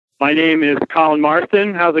My name is Colin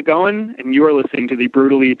Marston. How's it going? And you are listening to the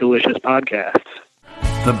Brutally Delicious Podcast.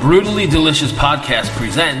 The Brutally Delicious Podcast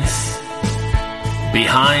presents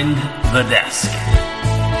Behind the Desk.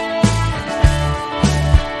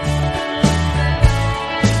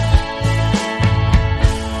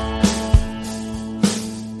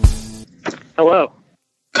 Hello.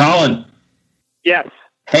 Colin. Yes.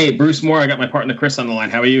 Hey, Bruce Moore. I got my partner Chris on the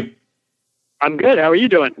line. How are you? I'm good. How are you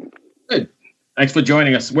doing? Good. Thanks for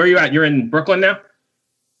joining us. Where are you at? You're in Brooklyn now?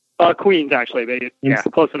 Queens, actually. But yeah,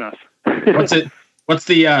 close enough. What's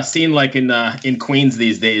the scene like in Queens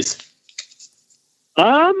these days?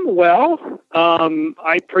 I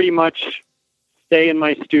pretty much stay in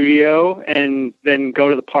my studio and then go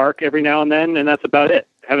to the park every now and then, and that's about it.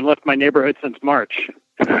 I haven't left my neighborhood since March.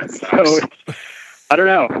 So I don't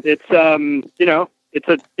know. It's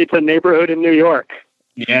it's a neighborhood in New York.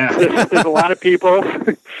 Yeah, there's a lot of people,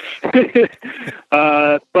 but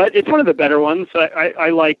it's one of the better ones. I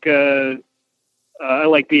like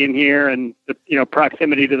being here, and the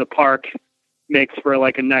proximity to the park makes for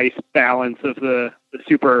like a nice balance of the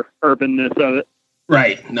super urbanness of it.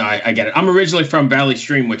 Right. No, I get it. I'm originally from Valley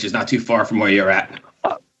Stream, which is not too far from where you're at.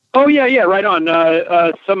 Oh yeah, right on.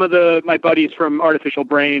 Some of my buddies from Artificial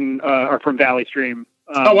Brain are from Valley Stream.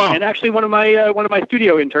 Oh wow! And actually, one of my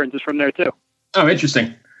studio interns is from there too. Oh,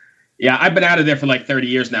 interesting. Yeah, I've been out of there for like 30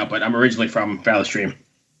 years now, but I'm originally from Valley Stream.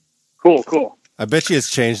 Cool. I bet you it's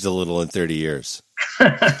changed a little in 30 years. No,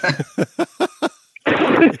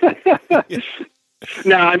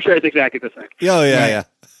 I'm sure it's exactly the same. Oh yeah.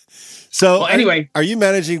 So anyway, are you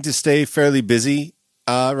managing to stay fairly busy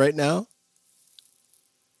right now?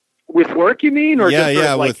 With work, you mean, or just sort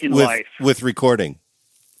of like in life? With recording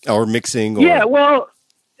or mixing? Or... Yeah, well,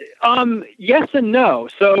 yes and no.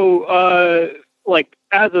 So,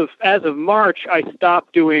 as of March, I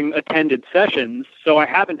stopped doing attended sessions, so I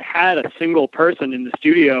haven't had a single person in the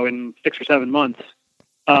studio in 6 or 7 months.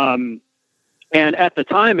 And at the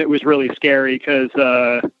time, it was really scary because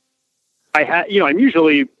I'm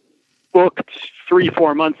usually booked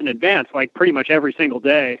 3-4 months in advance, like pretty much every single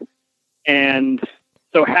day, and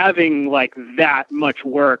so having like that much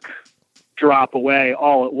work drop away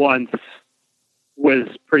all at once was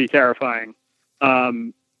pretty terrifying.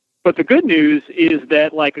 But the good news is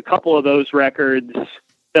that like a couple of those records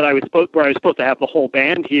that where I was supposed to have the whole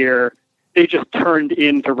band here, they just turned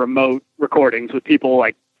into remote recordings with people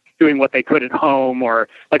like doing what they could at home, or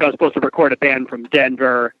like I was supposed to record a band from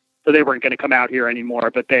Denver, so they weren't going to come out here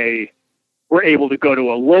anymore, but they were able to go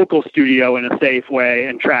to a local studio in a safe way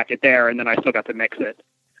and track it there, and then I still got to mix it.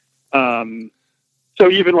 So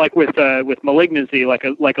even like with Malignancy, like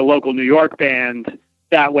a local New York band,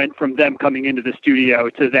 that went from them coming into the studio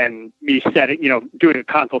to then me doing a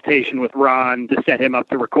consultation with Ron to set him up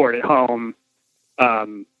to record at home,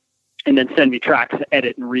 and then send me tracks to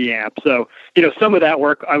edit and reamp. So, some of that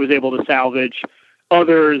work I was able to salvage.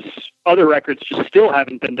 Other records just still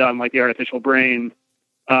haven't been done, like the Artificial Brain.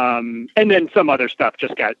 And then some other stuff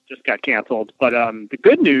just got canceled. But the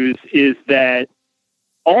good news is that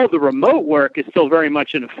all the remote work is still very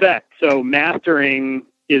much in effect. So mastering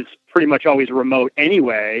is pretty much always remote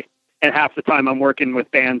anyway. And half the time I'm working with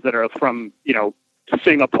bands that are from,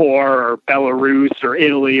 Singapore or Belarus or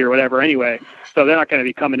Italy or whatever anyway. So they're not going to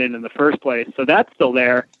be coming in the first place. So that's still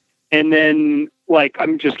there. And then like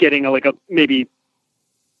I'm just getting maybe,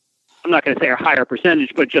 I'm not going to say a higher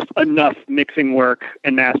percentage, but just enough mixing work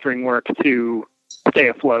and mastering work to stay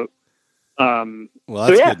afloat. Well,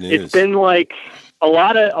 that's good news. It's been like a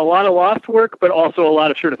lot of lost work, but also a lot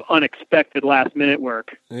of sort of unexpected last minute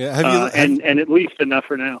work. Yeah, and at least enough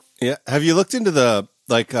for now. Yeah, have you looked into the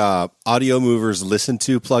Audio Movers Listen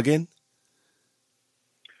To plugin?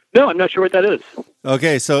 No, I'm not sure what that is.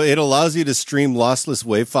 Okay, so it allows you to stream lossless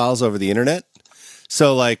WAV files over the internet.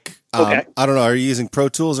 So okay. I don't know, are you using Pro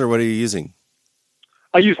Tools or what are you using?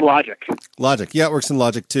 I use Logic. Logic, yeah, it works in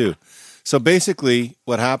Logic too. So basically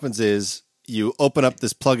what happens is you open up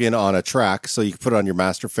this plugin on a track, so you can put it on your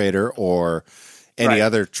master fader or any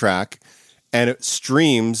other track, and it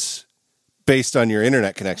streams based on your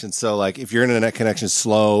internet connection. So like if your internet connection is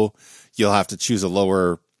slow, you'll have to choose a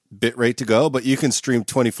lower bit rate to go, but you can stream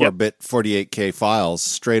 24-bit 48K files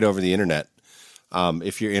straight over the internet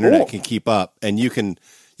if your internet can keep up. And you can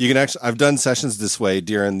actually, I've done sessions this way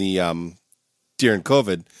during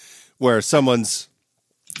COVID, where someone's,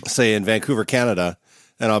 say, in Vancouver, Canada,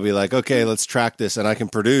 and I'll be like, okay, let's track this, and I can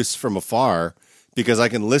produce from afar because I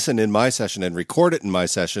can listen in my session and record it in my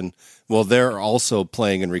session while they're also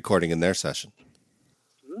playing and recording in their session.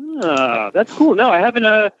 That's cool. No, I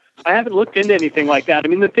haven't looked into anything like that. I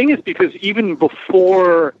mean, the thing is, because even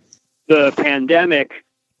before the pandemic,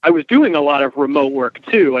 I was doing a lot of remote work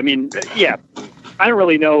too. I mean, yeah, I don't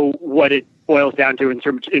really know what it boils down to in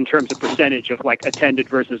terms of percentage of like attended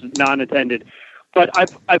versus non-attended, but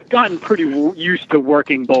I've gotten pretty used to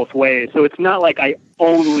working both ways. So it's not like I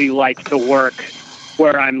only like to work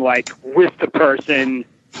where I'm like with the person,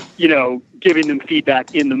 you know, giving them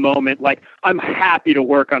feedback in the moment. Like I'm happy to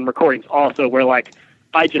work on recordings also where like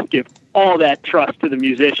I just give all that trust to the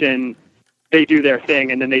musician. They do their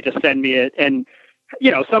thing and then they just send me it. And,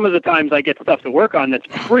 you know, some of the times I get stuff to work on that's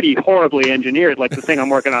pretty horribly engineered, like the thing I'm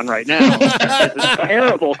working on right now. It's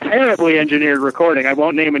a terribly engineered recording. I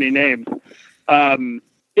won't name any names.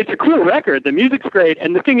 It's a cool record. The music's great.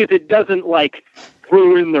 And the thing is, it doesn't like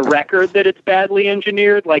ruin the record that it's badly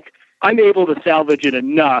engineered. Like I'm able to salvage it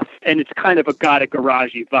enough and it's kind of got a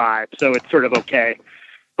garagey vibe. So it's sort of okay.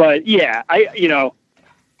 But yeah, I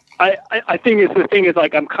think the thing is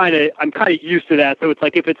like, I'm kind of used to that. So it's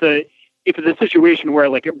like, if it's a situation where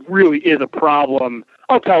like it really is a problem,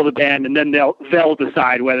 I'll tell the band and then they'll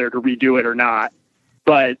decide whether to redo it or not.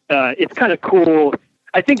 But it's kind of cool.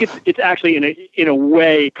 I think it's actually in a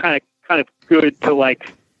way kind of good to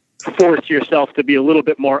like force yourself to be a little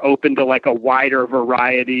bit more open to like a wider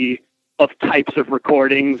variety of types of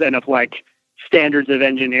recordings and of like standards of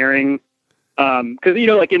engineering. Because, you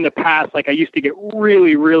know, like in the past, like I used to get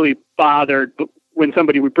really, really bothered when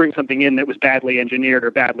somebody would bring something in that was badly engineered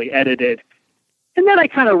or badly edited. And then I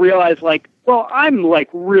kind of realized like, well, I'm like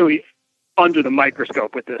really under the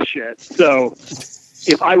microscope with this shit. So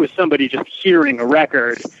if I was somebody just hearing a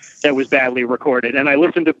record that was badly recorded, and I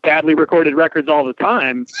listen to badly recorded records all the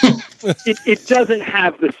time, it doesn't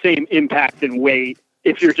have the same impact and weight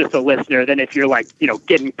if you're just a listener than if you're like, you know,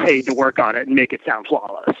 getting paid to work on it and make it sound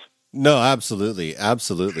flawless. No, absolutely.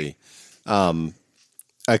 Absolutely.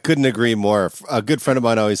 I couldn't agree more. A good friend of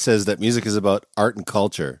mine always says that music is about art and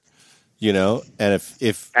culture, you know, and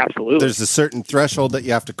if absolutely there's a certain threshold that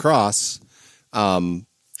you have to cross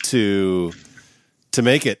to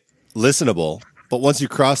make it listenable, but once you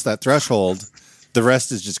cross that threshold, the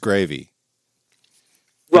rest is just gravy.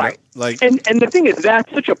 Right. You know, like, and the thing is, that's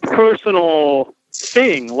such a personal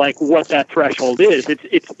thing, like what that threshold is.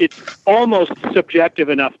 It's almost subjective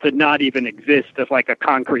enough to not even exist as like a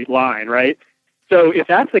concrete line, right? So if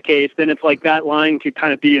that's the case, then it's like that line could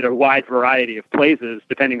kind of be at a wide variety of places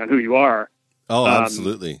depending on who you are. Oh,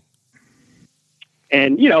 absolutely.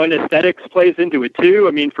 And, you know, and aesthetics plays into it too.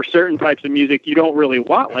 I mean, for certain types of music, you don't really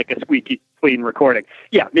want like a squeaky clean recording.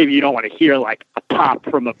 Yeah, maybe you don't want to hear like a pop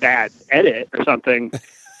from a bad edit or something,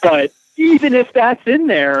 but even if that's in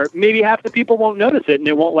there, maybe half the people won't notice it and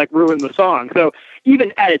it won't like ruin the song. So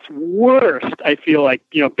even at its worst, I feel like,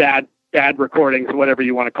 you know, bad recordings, whatever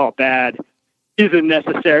you want to call bad, isn't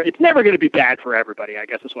necessary. It's never going to be bad for everybody, I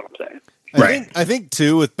guess is what I'm saying. I think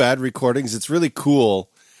too, with bad recordings, it's really cool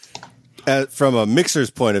from a mixer's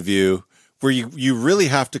point of view, where you really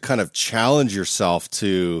have to kind of challenge yourself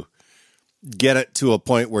to get it to a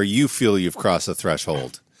point where you feel you've crossed a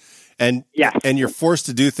threshold. And and you're forced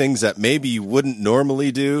to do things that maybe you wouldn't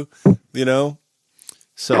normally do, you know?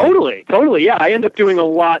 So Totally. Yeah, I end up doing a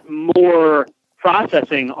lot more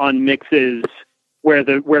processing on mixes where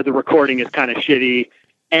the recording is kind of shitty.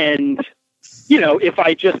 And, you know, if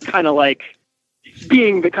I just kind of like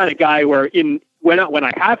being the kind of guy where when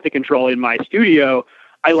I have the control in my studio,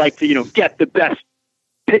 I like to, you know, take the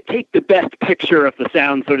best picture of the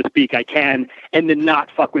sound, so to speak, I can, and then not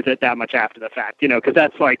fuck with it that much after the fact, you know, because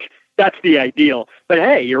that's the ideal. But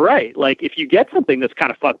hey, you're right. Like if you get something that's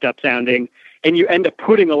kind of fucked up sounding and you end up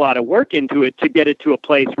putting a lot of work into it to get it to a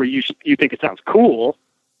place where you think it sounds cool,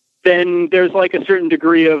 then there's like a certain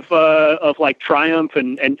degree of like triumph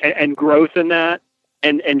and growth in that,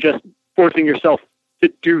 and just forcing yourself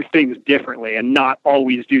to do things differently and not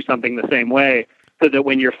always do something the same way, so that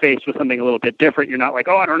when you're faced with something a little bit different, you're not like,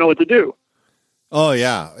 oh, I don't know what to do. Oh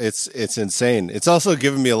yeah, it's insane. It's also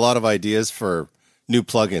given me a lot of ideas for new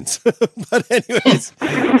plugins. But anyways.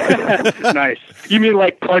 Nice. You mean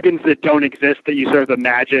like plugins that don't exist that you sort of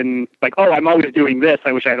imagine like, oh, I'm always doing this.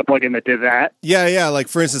 I wish I had a plugin that did that. Yeah. Like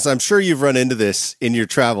for instance, I'm sure you've run into this in your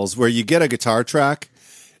travels where you get a guitar track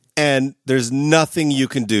and there's nothing you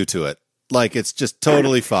can do to it. Like it's just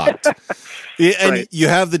totally fucked. And right. You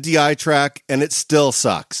have the DI track and it still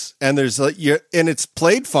sucks. And there's like and it's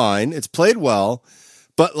played fine, it's played well,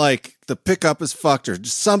 but like the pickup is fucked or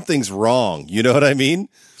just something's wrong. You know what I mean?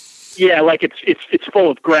 Yeah, like it's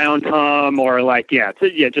full of ground hum or like just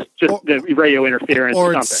the radio interference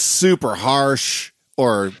or something. It's super harsh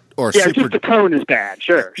or super, just the tone is bad.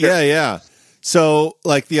 Sure. Yeah. So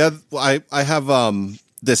like I have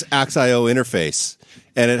this Axe.io interface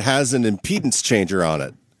and it has an impedance changer on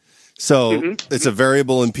it. So it's a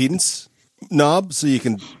variable impedance knob, so you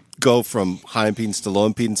can go from high impedance to low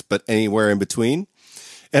impedance, but anywhere in between.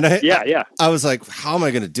 And I was like, how am I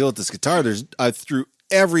going to deal with this guitar? I threw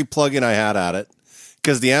every plugin I had at it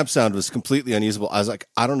because the amp sound was completely unusable. I was like,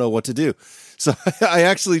 I don't know what to do. So I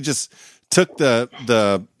actually just took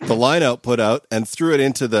the line output out and threw it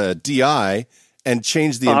into the DI and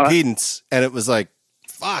changed the impedance. And it was like,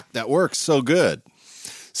 fuck, that works so good.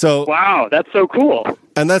 So wow, that's so cool.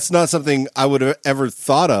 And that's not something I would have ever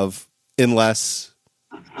thought of unless,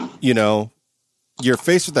 you're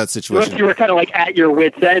faced with that situation. Unless you were kind of like at your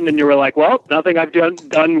wit's end and you were like, well, nothing I've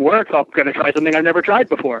done works. I'm going to try something I've never tried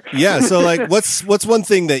before. Yeah. So like, what's one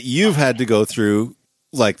thing that you've had to go through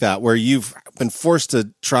like that, where you've been forced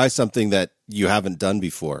to try something that you haven't done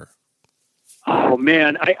before? Oh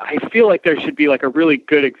man, I feel like there should be like a really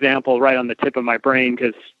good example right on the tip of my brain.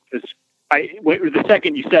 Cause the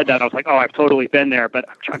second you said that, I was like, oh, I've totally been there, but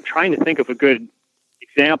I'm trying to think of a good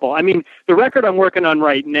example. I mean, the record I'm working on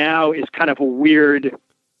right now is kind of a weird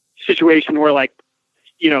situation where like,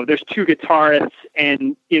 there's two guitarists,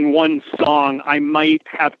 and in one song I might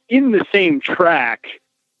have in the same track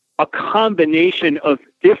a combination of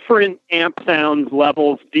different amp sounds,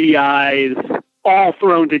 levels, DIs, all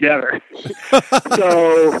thrown together.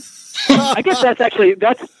 So I guess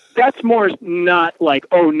that's more not like,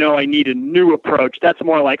 oh no, I need a new approach. That's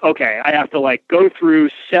more like, okay, I have to like go through,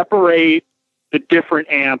 separate the different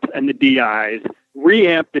amps and the DIs,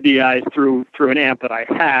 reamp the DIs through an amp that I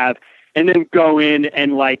have, and then go in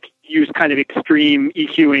and like use kind of extreme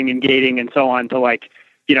EQing and gating and so on to like,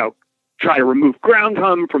 try to remove ground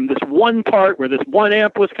hum from this one part where this one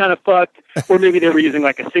amp was kind of fucked, or maybe they were using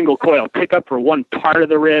like a single coil pickup for one part of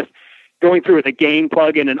the riff, going through with a gain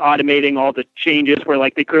plugin and automating all the changes where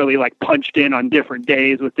like they clearly like punched in on different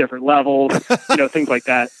days with different levels, things like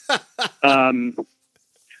that.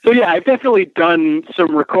 So yeah, I've definitely done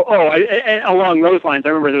some along those lines. I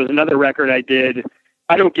remember there was another record I did.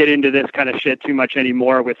 I don't get into this kind of shit too much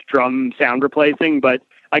anymore with drum sound replacing, but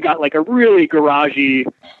I got like a really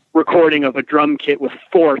garagey recording of a drum kit with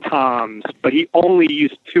 4 toms, but he only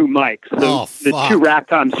used 2 mics. So the 2 rack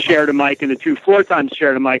toms shared a mic and the 2 floor toms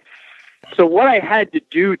shared a mic. So what I had to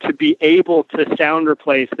do to be able to sound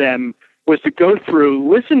replace them was to go through,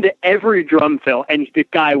 listen to every drum fill, and the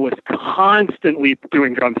guy was constantly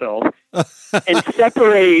doing drum fills, and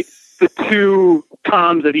separate the 2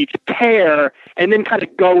 toms of each pair, and then kind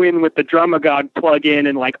of go in with the Drumagog plugin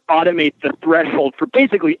and like automate the threshold for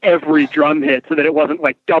basically every drum hit so that it wasn't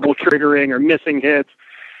like double triggering or missing hits.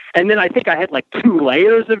 And then I think I had like 2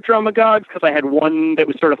 layers of Drumagogs, because I had one that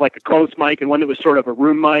was sort of like a close mic and one that was sort of a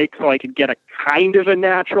room mic, so I could get a kind of a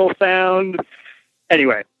natural sound.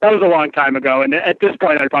 Anyway, that was a long time ago, and at this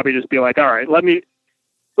point I'd probably just be like, all right, let me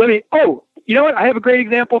oh, you know what? I have a great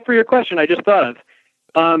example for your question I just thought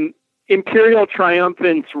of. Imperial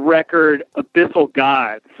Triumphant's record Abyssal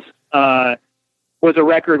Gods was a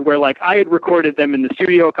record where like I had recorded them in the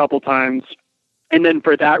studio a couple times, and then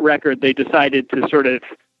for that record they decided to sort of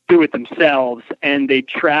do it themselves, and they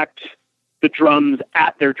tracked the drums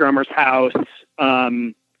at their drummer's house.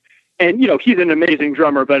 And, he's an amazing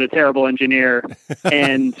drummer, but a terrible engineer.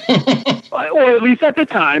 And, or at least at the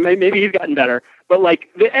time, maybe he's gotten better. But, like,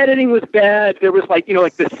 the editing was bad. There was, like,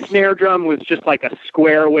 like the snare drum was just like a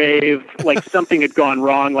square wave. Like something had gone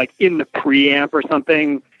wrong, like in the preamp or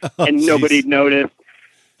something, and nobody'd noticed.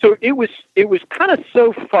 So it was kind of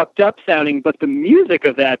so fucked up sounding, but the music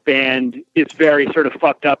of that band is very sort of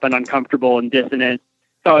fucked up and uncomfortable and dissonant.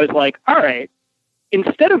 So I was like, all right,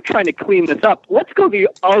 instead of trying to clean this up, let's go the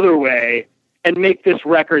other way and make this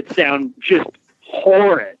record sound just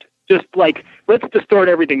horrid. Just like, let's distort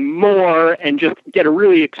everything more and just get a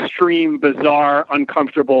really extreme, bizarre,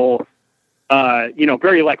 uncomfortable,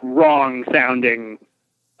 very like wrong sounding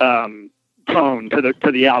tone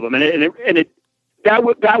to the album. That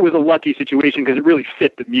was a lucky situation because it really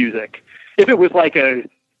fit the music. If it was like a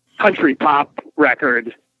country pop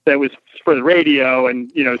record that was for the radio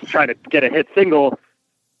and, try to get a hit single,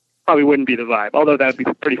 probably wouldn't be the vibe. Although that would be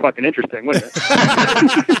pretty fucking interesting, wouldn't it?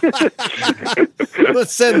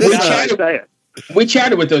 Let's send this We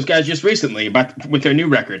chatted with those guys just recently with their new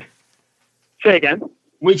record. Say again?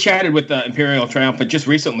 We chatted with Imperial Triumphant just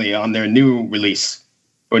recently on their new release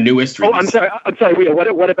or newest release. Oh, I'm sorry.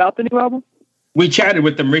 What about the new album? We chatted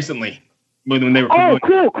with them recently when they were. Oh,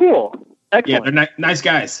 cool. Excellent. Yeah, they're nice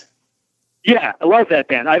guys. Yeah, I love that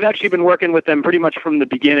band. I've actually been working with them pretty much from the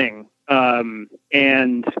beginning. And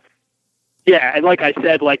like I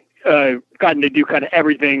said, gotten to do kind of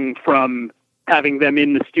everything from having them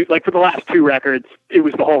in the studio. Like for the last 2 records, it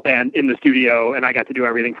was the whole band in the studio, and I got to do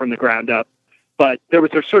everything from the ground up. but there was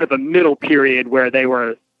a sort of a middle period where they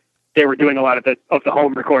were doing a lot of the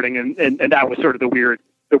home recording, and that was sort of the weird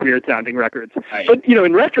sounding records. Right. But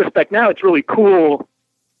in retrospect now, it's really cool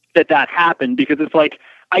that happened, because it's like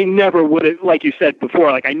I never would have, like you said before,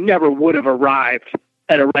 like I never would have arrived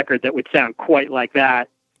at a record that would sound quite like that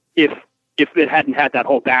if it hadn't had that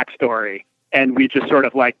whole backstory, and we just sort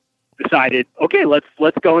of like decided, okay, let's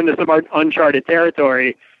go into some uncharted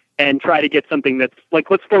territory and try to get something that's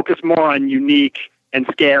like, let's focus more on unique and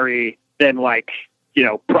scary than like,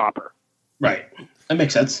 proper. Right. That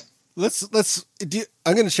makes sense. I'm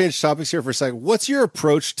going to change topics here for a second. What's your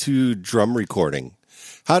approach to drum recording?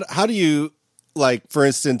 How do you, like, for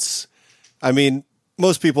instance, I mean,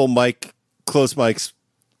 most people close mics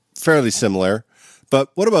fairly similar,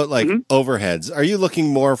 but what about like overheads? Are you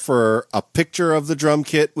looking more for a picture of the drum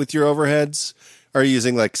kit with your overheads? Are you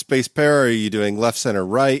using like space pair? Or are you doing left, center,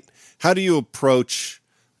 right? How do you approach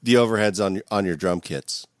the overheads on your drum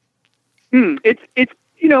kits? It's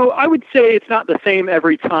I would say it's not the same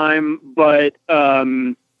every time, but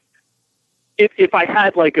if I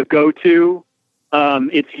had like a go-to,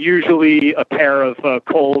 it's usually a pair of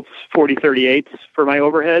Coles 4038s for my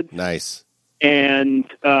overheads. Nice. And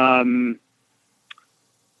I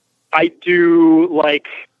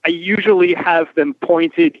usually have them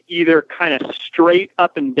pointed either kind of straight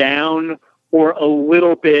up and down or a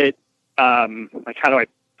little bit, like, how do I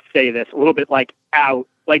say this? A little bit like out,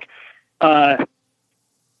 like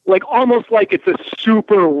almost like it's a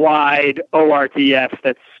super wide ORTF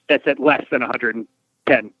that's at less than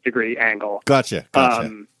 110 degree angle. Gotcha.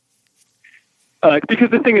 Because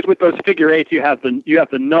the thing is, with those figure eights, you have the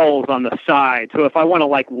nulls on the side. So if I want to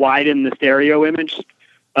like widen the stereo image,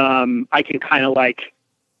 I can kind of like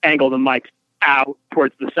angle the mics out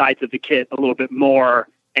towards the sides of the kit a little bit more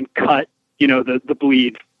and cut, the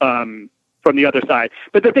bleed from the other side.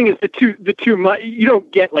 But the thing is, the two you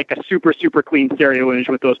don't get like a super super clean stereo image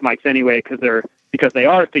with those mics anyway, because they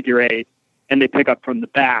are figure eight and they pick up from the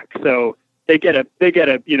back, so they get a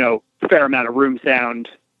fair amount of room sound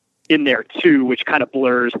in there too, which kind of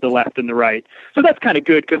blurs the left and the right. So that's kind of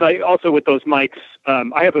good, because I also, with those mics,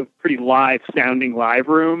 I have a pretty live sounding live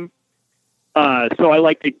room. So I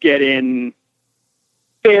like to get in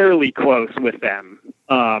fairly close with them.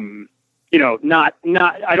 Not,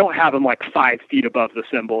 I don't have them like 5 feet above the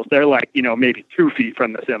cymbals. They're like, maybe 2 feet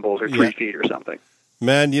from the cymbals or 3 feet or something.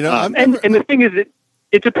 Man, and the thing is,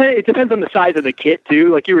 it depends on the size of the kit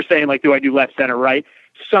too. Like you were saying, like, do I do left, center, right?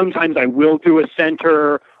 Sometimes I will do a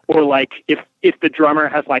center, or like if the drummer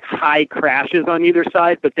has like high crashes on either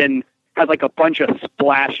side, but then has like a bunch of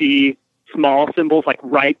splashy small cymbals like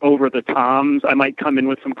right over the toms, I might come in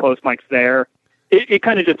with some close mics there. It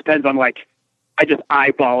kind of just depends on, like, I just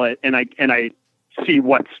eyeball it and I see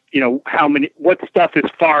what stuff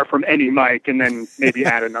is far from any mic, and then maybe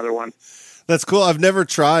add another one. That's cool. I've never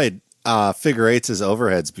tried figure eights as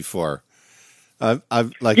overheads before. I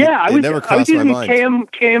was using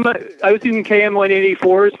KM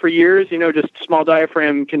 184s for years, just small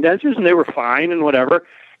diaphragm condensers, and they were fine and whatever.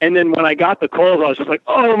 And then when I got the Coles, I was just like,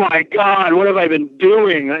 oh my God, what have I been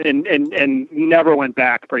doing? And never went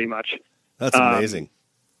back, pretty much. That's amazing.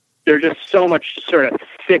 They're just so much sort of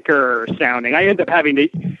thicker sounding. I end up having to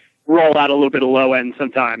roll out a little bit of low end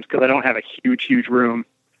sometimes because I don't have a huge room.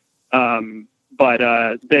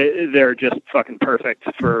 But they're just fucking perfect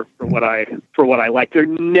for what I like. They're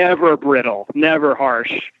never brittle, never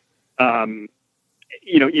harsh.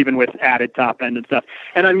 Even with added top end and stuff.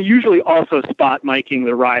 And I'm usually also spot miking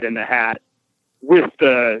the ride and the hat with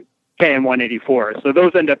the KM 184. So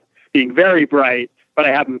those end up being very bright, but I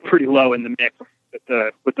have them pretty low in the mix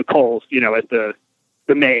with the Coles, as the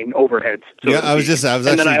main overheads. So I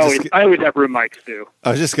always have room mics too.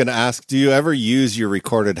 I was just going to ask, do you ever use your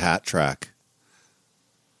recorded hat track?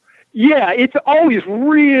 Yeah, it's always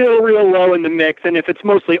real low in the mix, and if it's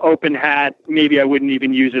mostly open hat, maybe I wouldn't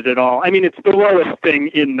even use it at all. I mean, it's the lowest thing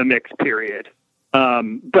in the mix, period.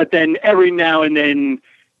 But then every now and then,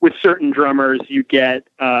 with certain drummers, you get,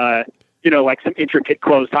 like some intricate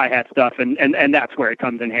closed hi-hat stuff, and that's where it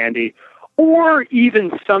comes in handy. Or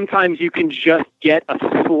even sometimes you can just get a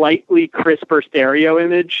slightly crisper stereo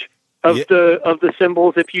image of the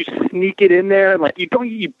cymbals if you sneak it in there. Like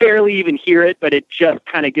you barely even hear it, but it just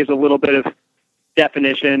kind of gives a little bit of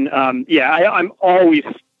definition. I'm always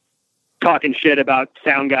talking shit about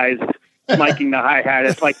sound guys miking the hi-hat.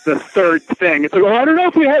 It's like the third thing. It's like, I don't know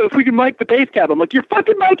if we can mic the bass cab. I'm like, you're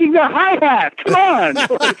fucking miking the hi-hat. Come on.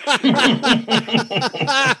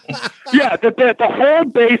 Yeah, the whole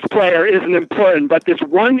bass player isn't important, but this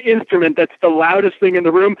one instrument that's the loudest thing in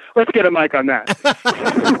the room, let's get a mic on that.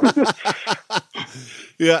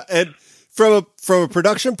 Yeah, and From a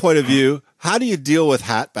production point of view, how do you deal with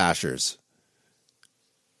hat bashers?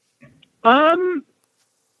 I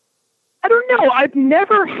don't know. I've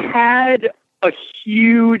never had a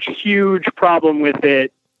huge problem with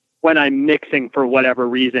it when I'm mixing for whatever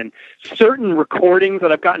reason. Certain recordings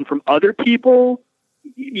that I've gotten from other people,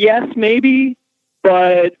 yes, maybe,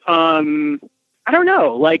 but I don't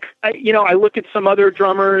know. Like, I look at some other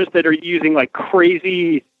drummers that are using like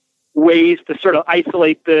crazy ways to sort of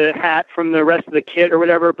isolate the hat from the rest of the kit or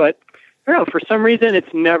whatever, but I don't know, for some reason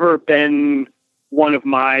it's never been one of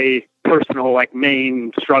my personal like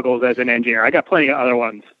main struggles as an engineer. I got plenty of other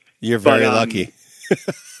ones. You're very lucky.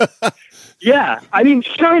 Yeah, I mean,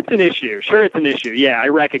 sure it's an issue. Yeah, I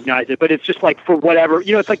recognize it, but it's just like for whatever,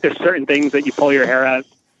 it's like there's certain things that you pull your hair out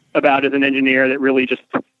about as an engineer that really just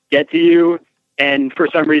get to you, and for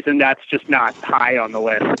some reason that's just not high on the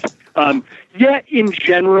list. Yeah, in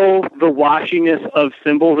general, the washiness of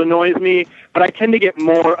cymbals annoys me, but I tend to get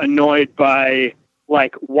more annoyed by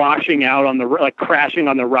like washing out on crashing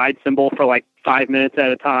on the ride cymbal for like 5 minutes at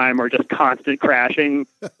a time, or just constant crashing,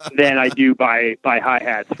 than I do by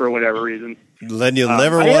hi-hats for whatever reason. Then you'll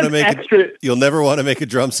never want to make a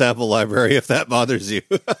drum sample library if that bothers you.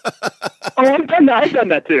 I've done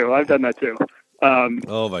that too.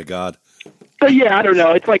 Oh my God. But yeah, I don't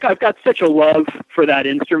know. It's like I've got such a love for that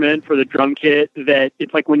instrument, for the drum kit, that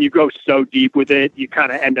it's like when you go so deep with it, you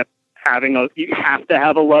kind of end up you have to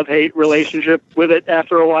have a love-hate relationship with it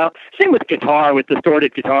after a while. Same with guitar, with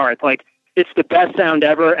distorted guitar. It's like, it's the best sound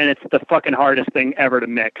ever, and it's the fucking hardest thing ever to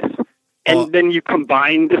mix. And then you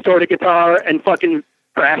combine distorted guitar and fucking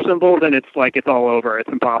crash cymbals, and it's like, it's all over. It's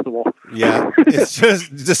impossible. Yeah. It's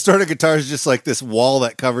just, distorted guitar is just like this wall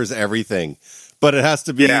that covers everything. But it has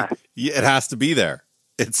to be, it has to be there.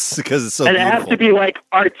 It's because it's so beautiful. And it has to be like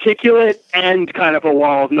articulate and kind of a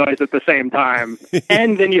wall of noise at the same time.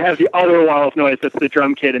 And then you have the other wall of noise that's the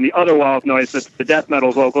drum kit, and the other wall of noise that's the death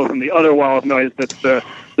metal vocals, and the other wall of noise that's the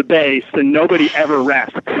bass, and nobody ever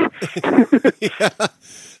rests. Yeah.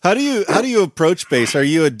 How do you approach bass? Are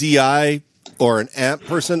you a DI or an amp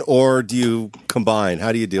person, or do you combine?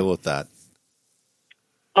 How do you deal with that?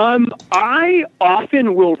 I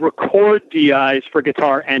often will record DIs for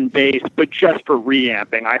guitar and bass, but just for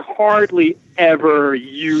reamping. I hardly ever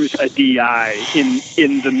use a DI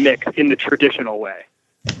in the mix in the traditional way.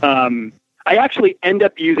 I actually end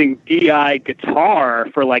up using DI guitar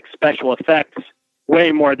for like special effects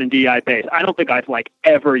way more than DI bass. I don't think I've like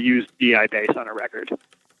ever used DI bass on a record,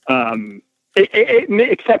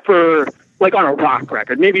 except for like on a rock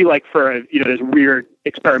record, maybe like for there's weird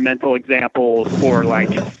experimental examples for like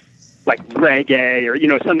reggae or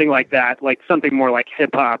something like that, like something more like hip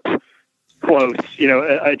hop close,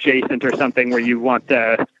 adjacent or something where you want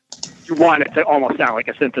it to almost sound like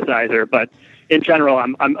a synthesizer. But in general,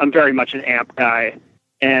 I'm very much an amp guy,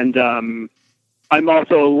 and I'm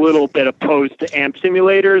also a little bit opposed to amp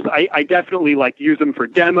simulators. I definitely like use them for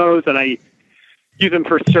demos, and I use them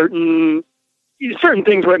for certain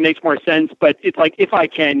things where it makes more sense, but it's like, if I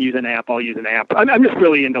can use an amp, I'll use an amp. I'm just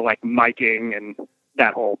really into like miking and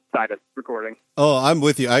that whole side of recording. Oh, I'm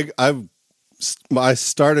with you. I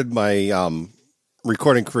started my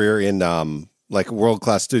recording career in like a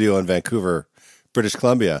world-class studio in Vancouver, British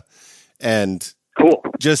Columbia, and cool.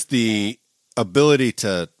 Just the ability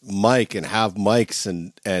to mic and have mics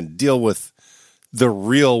and deal with the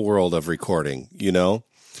real world of recording,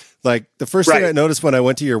 Like the first thing I noticed when I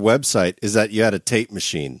went to your website is that you had a tape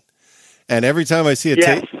machine, and every time I see a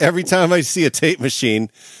tape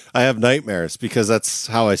machine, I have nightmares because that's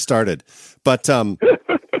how I started. But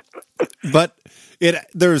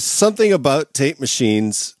there's something about tape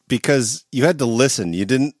machines because you had to listen.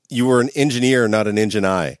 You were an engineer, not an engine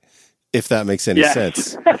eye, if that makes any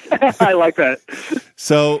sense. I like that.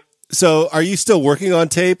 So are you still working on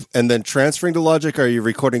tape and then transferring to Logic? Or are you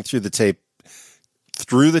recording through the tape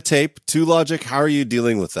to Logic? How are you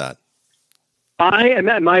dealing with that?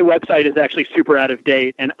 My website is actually super out of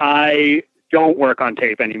date, and I don't work on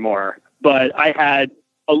tape anymore. But I had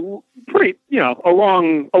a long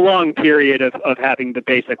period of having the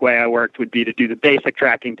basic way I worked would be to do the basic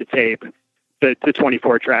tracking to tape, the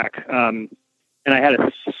 24 track. And I had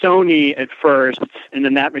a Sony at first, and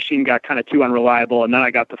then that machine got kind of too unreliable, and then I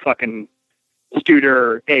got the fucking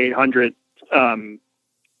Studer A800,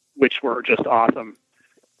 which were just awesome.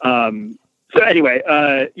 So anyway,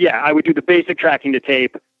 I would do the basic tracking to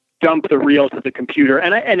tape, dump the reel to the computer.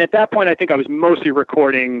 And at that point, I think I was mostly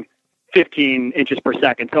recording 15 inches per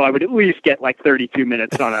second. So I would at least get like 32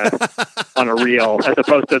 minutes on a reel, as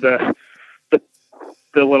opposed to the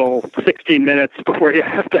little 16 minutes before you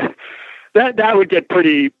have to, that would get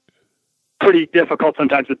pretty pretty difficult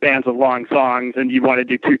sometimes with bands with long songs, and you want to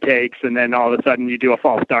do 2 takes, and then all of a sudden you do a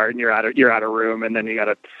false start and you're out of room, and then you got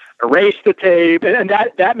to erase the tape. And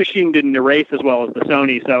that machine didn't erase as well as the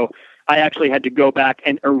Sony, so I actually had to go back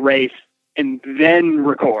and erase and then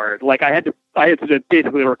record. Like I had to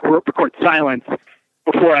basically record silence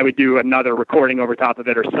before I would do another recording over top of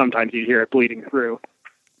it, or sometimes you'd hear it bleeding through.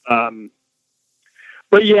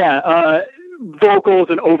 But yeah, vocals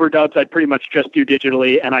and overdubs I'd pretty much just do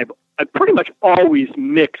digitally, and I pretty much always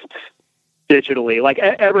mixed digitally. Like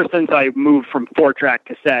ever since I moved from 4-track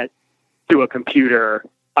cassette to a computer,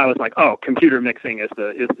 I was like, oh, computer mixing is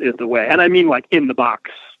the way. And I mean like in the box.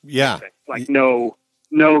 Yeah. Like no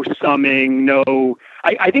summing, no.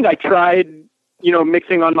 I think I tried,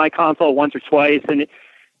 mixing on my console once or twice, and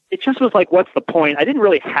it just was like, what's the point? I didn't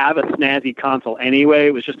really have a snazzy console anyway.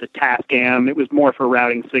 It was just a Tascam. It was more for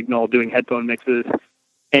routing signal, doing headphone mixes.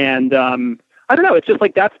 And I don't know. It's just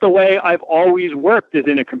like that's the way I've always worked, is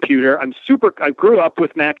in a computer. I grew up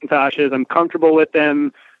with Macintoshes. I'm comfortable with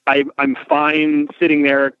them. I'm fine sitting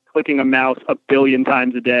there clicking a mouse 1 billion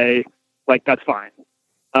times a day. Like, that's fine.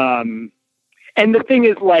 And the thing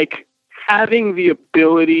is, like, having the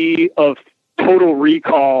ability of total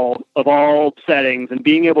recall of all settings and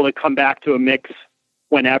being able to come back to a mix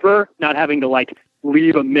whenever, not having to like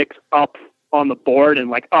leave a mix up on the board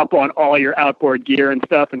and like up on all your outboard gear and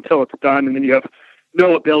stuff until it's done, and then you have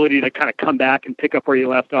no ability to kind of come back and pick up where you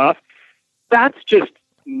left off. That's just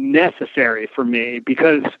necessary for me,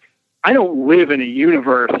 because I don't live in a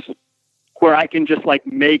universe where I can just like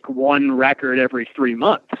make one record every 3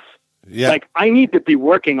 months. Yeah. Like I need to be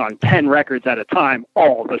working on 10 records at a time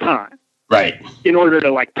all the time. Right. In order to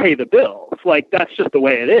like pay the bills. Like that's just the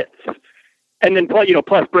way it is. And then,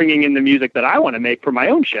 plus bringing in the music that I want to make for my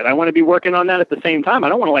own shit. I want to be working on that at the same time. I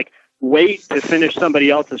don't want to like wait to finish somebody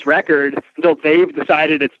else's record until they've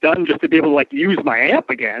decided it's done just to be able to like use my amp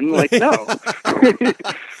again. Like, no.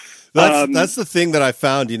 That's the thing that I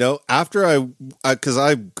found, after because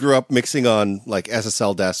I grew up mixing on like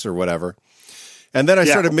SSL desks or whatever. And then I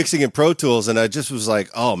started mixing in Pro Tools, and I just was like,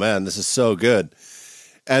 oh man, this is so good.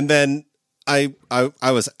 And then I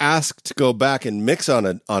was asked to go back and mix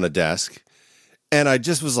on a desk, and I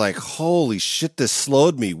just was like, holy shit, this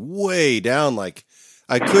slowed me way down. Like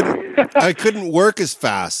I couldn't work as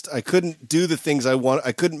fast. I couldn't do the things I want.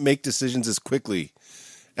 I couldn't make decisions as quickly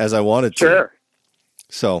as I wanted to. Sure.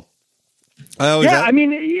 So sorry,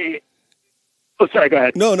 go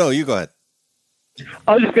ahead. No, you go ahead.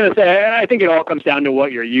 I was just going to say, I think it all comes down to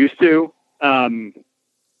what you're used to.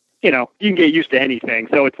 You can get used to anything.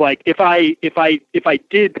 So it's like if I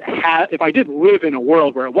did live in a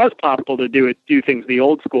world where it was possible to do things the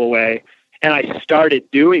old school way, and I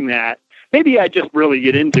started doing that, maybe I'd just really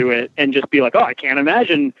get into it and just be like, oh, I can't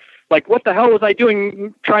imagine. Like, what the hell was I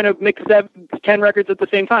doing trying to mix 10 records at the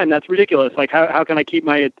same time? That's ridiculous. Like, how can I keep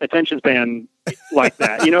my attention span like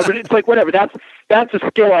that? But it's like, whatever. That's a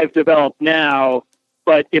skill I've developed now.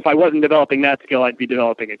 But if I wasn't developing that skill, I'd be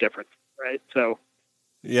developing a different, right? So,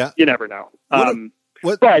 yeah, you never know. But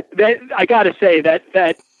I got to say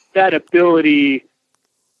that ability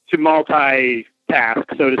to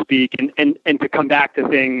multitask, so to speak, and to come back to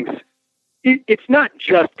things, it's not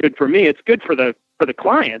just good for me. It's good for the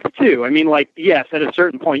clients too. I mean, like, yes, at a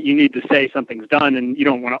certain point you need to say something's done, and you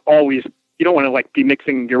don't want to like be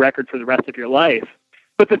mixing your record for the rest of your life.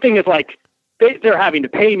 But the thing is, like, they're having to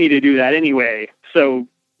pay me to do that anyway. So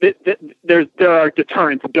there are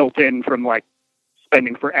deterrents built in from like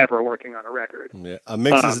spending forever working on a record. Yeah, a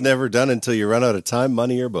mix is never done until you run out of time,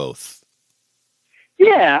 money, or both.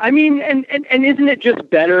 Yeah, I mean, and isn't it just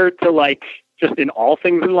better to like, just in all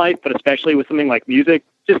things in life, but especially with something like music,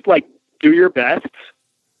 just like do your best.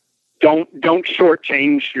 Don't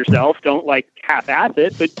shortchange yourself. Don't like half-ass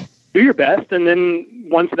it, but do your best. And then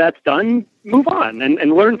once that's done, move on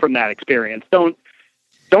and learn from that experience. Don't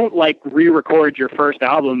like re-record your first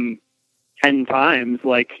album 10 times.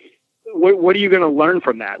 Like, what are you going to learn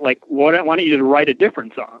from that? Like, why don't you just write a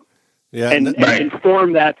different song? Yeah, and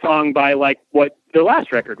inform that song by like what the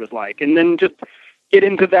last record was like, and then just get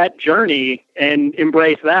into that journey and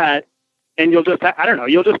embrace that. And you'll just, I don't know,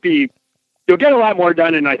 you'll get a lot more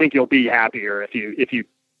done. And I think you'll be happier if you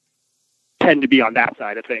tend to be on that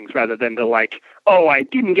side of things rather than the like, oh, I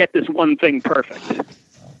didn't get this one thing perfect.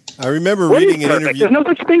 I remember reading an interview. There's no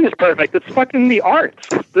such thing as perfect. It's fucking the arts.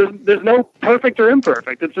 There's no perfect or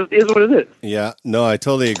imperfect. It just is what it is. Yeah, no, I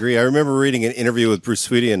totally agree. I remember reading an interview with Bruce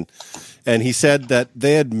Sweetie, and he said that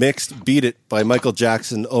they had mixed "Beat It" by Michael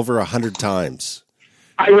Jackson over 100 times.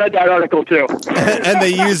 I read that article too. And they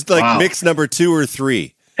used like mix number 2 or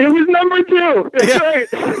 3. It was number 2. That's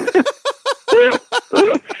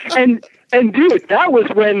right. And dude, that was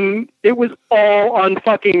when it was all on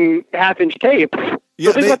fucking half-inch tape.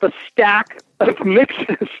 Yeah, so they got the stack of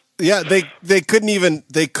mixes. Yeah, they couldn't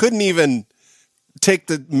even take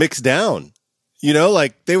the mix down. You know,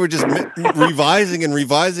 like they were just revising and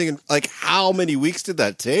revising, and like how many weeks did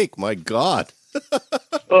that take? My God.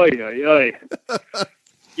 Oy, oy, oy.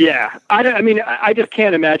 Yeah, I just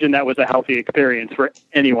can't imagine that was a healthy experience for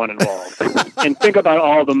anyone involved. And think about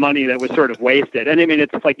all the money that was sort of wasted. And I mean,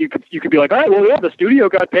 it's like you could be like, all right, well, yeah, the studio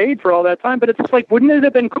got paid for all that time, but it's just like, wouldn't it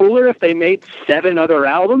have been cooler if they made 7 other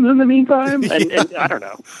albums in the meantime? And I don't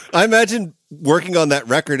know. I imagine working on that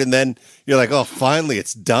record, and then you're like, oh, finally,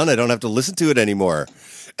 it's done. I don't have to listen to it anymore.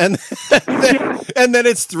 And then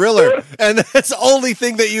it's Thriller, and that's the only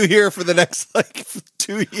thing that you hear for the next like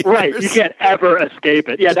 2 years. Right, you can't ever escape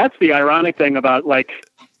it. Yeah, that's the ironic thing about like,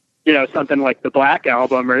 you know, something like the Black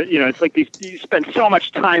Album, or you know, it's like you spend so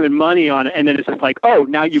much time and money on it, and then it's just like, oh,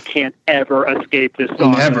 now you can't ever escape this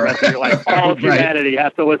song. Never. Like all of humanity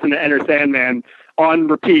has to listen to Enter Sandman on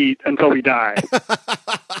repeat until we die.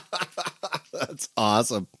 That's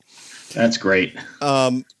awesome. That's great.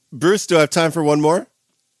 Bruce, do I have time for one more?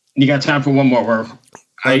 You got time for one more?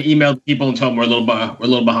 I emailed people and told them we're a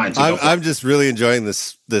little behind. So I'm just really enjoying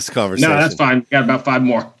this conversation. No, that's fine. Got about 5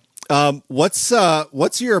 more.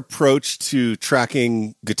 What's your approach to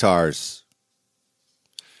tracking guitars?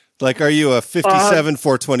 Like, are you a 57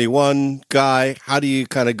 421 guy? How do you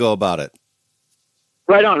kind of go about it?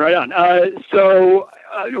 Right on. So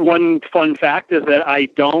one fun fact is that I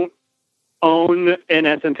don't own an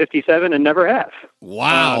SM57 and never have.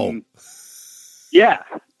 Wow. Yeah.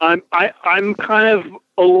 I'm kind of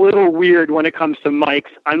a little weird when it comes to mics.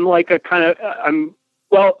 I'm like I'm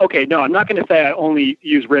not going to say I only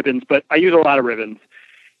use ribbons, but I use a lot of ribbons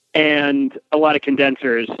and a lot of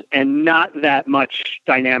condensers and not that much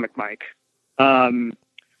dynamic mic.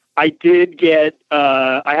 I did get,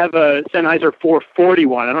 I have a Sennheiser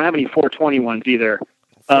 441. I don't have any 421s either.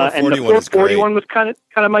 And the 441 was kind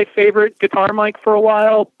of my favorite guitar mic for a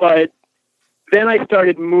while, but then I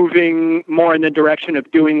started moving more in the direction of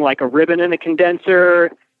doing like a ribbon and a condenser.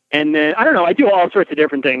 And then, I don't know, I do all sorts of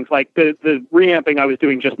different things. Like the reamping I was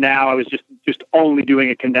doing just now, I was just only doing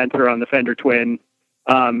a condenser on the Fender Twin.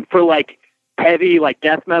 For like heavy, like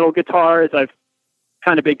death metal guitars, I've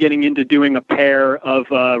kind of been getting into doing a pair of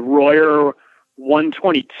Royer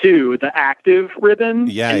 122, the active ribbon,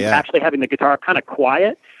 actually having the guitar kind of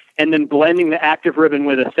quiet. And then blending the active ribbon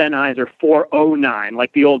with a Sennheiser 409,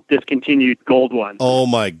 like the old discontinued gold one. Oh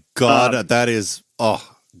my God, that is,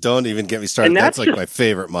 don't even get me started. That's like my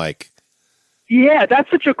favorite mic. Yeah,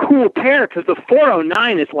 that's such a cool pair because the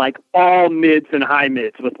 409 is like all mids and high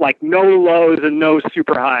mids with like no lows and no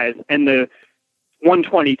super highs. And the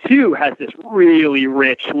 122 has this really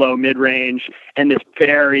rich low mid range and this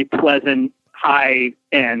very pleasant high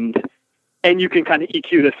end. And you can kind of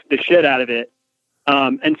EQ the shit out of it.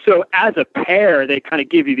 And so as a pair, they kind of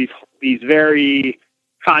give you these very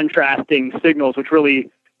contrasting signals, which really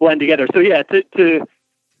blend together. So yeah, to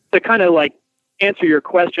kind of like answer your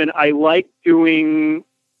question, I like doing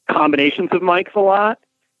combinations of mics a lot,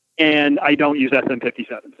 and I don't use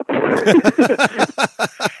SM57s.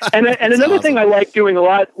 and another thing I like doing a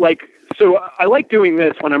lot, so I like doing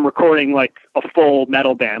this when I'm recording like a full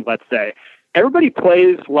metal band, let's say. Everybody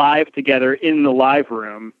plays live together in the live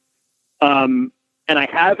room. And I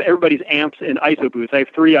have everybody's amps in ISO booths. I have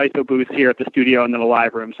 3 ISO booths here at the studio and then a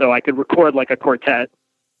live room. So I could record like a quartet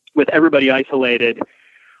with everybody isolated.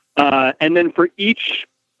 And then for each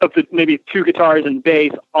of the maybe 2 guitars and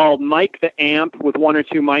bass, I'll mic the amp with 1 or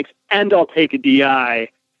 2 mics and I'll take a DI.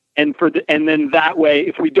 And then that way,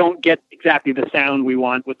 if we don't get exactly the sound we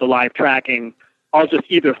want with the live tracking, I'll just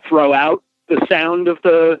either throw out the sound of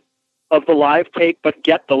the live take, but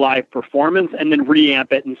get the live performance and then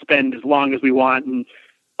reamp it and spend as long as we want. And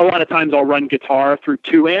a lot of times I'll run guitar through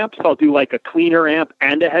 2 amps. I'll do like a cleaner amp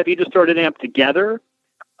and a heavy distorted amp together,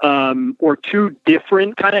 or 2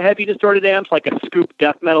 different kind of heavy distorted amps, like a scoop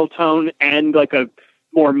death metal tone and like a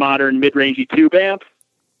more modern mid-rangey tube amp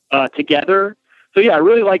together. So yeah, I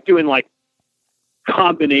really like doing like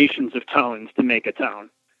combinations of tones to make a tone,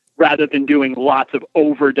 rather than doing lots of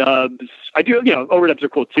overdubs. I do, overdubs are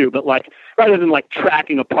cool too, but like, rather than like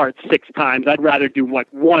tracking a part 6 times, I'd rather do like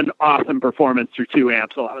one awesome performance through 2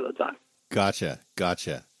 amps a lot of the time. Gotcha.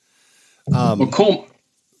 Well, cool.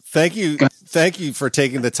 Thank you for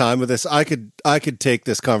taking the time with us. I could take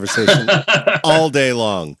this conversation all day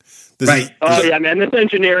long. Yeah, man, this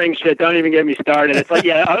engineering shit, don't even get me started. It's like,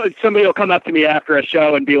 somebody will come up to me after a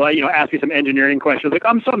show and be like, ask me some engineering questions. Like,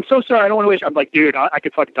 I'm so sorry, I don't want to waste. I'm like, dude, I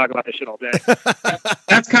could fucking talk about this shit all day.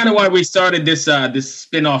 That's kind of why we started this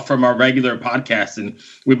spin-off from our regular podcast, and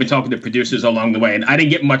we've been talking to producers along the way. And I didn't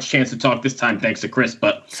get much chance to talk this time, thanks to Chris,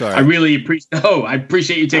 but sorry. I really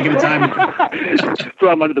appreciate you taking the time.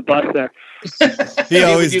 Throw him under the bus there. He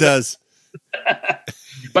always does.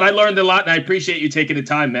 But I learned a lot, and I appreciate you taking the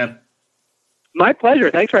time, man. My pleasure.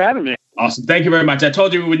 Thanks for having me. Awesome. Thank you very much. I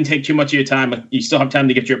told you we wouldn't take too much of your time. You still have time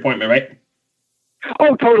to get your appointment, right?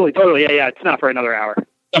 Oh, totally. Yeah. It's not for another hour.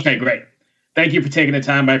 Okay, great. Thank you for taking the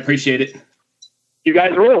time. I appreciate it. You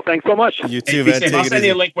guys rule. Thanks so much. You too, man. I'll send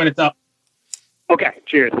you a link when it's up. Okay.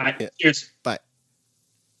 Cheers. Right. Cheers. Bye.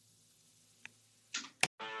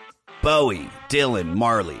 Bowie, Dylan,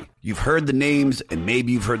 Marley. You've heard the names and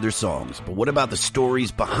maybe you've heard their songs, but what about the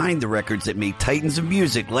stories behind the records that made titans of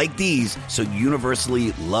music like these so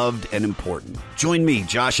universally loved and important? Join me,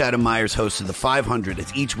 Josh Adam Myers, host of The 500,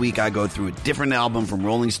 as each week I go through a different album from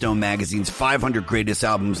Rolling Stone magazine's 500 Greatest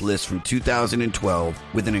Albums list from 2012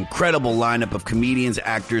 with an incredible lineup of comedians,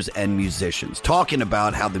 actors, and musicians talking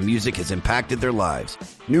about how the music has impacted their lives.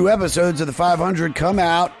 New episodes of The 500 come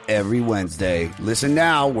out every Wednesday. Listen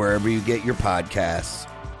now wherever you get your podcasts.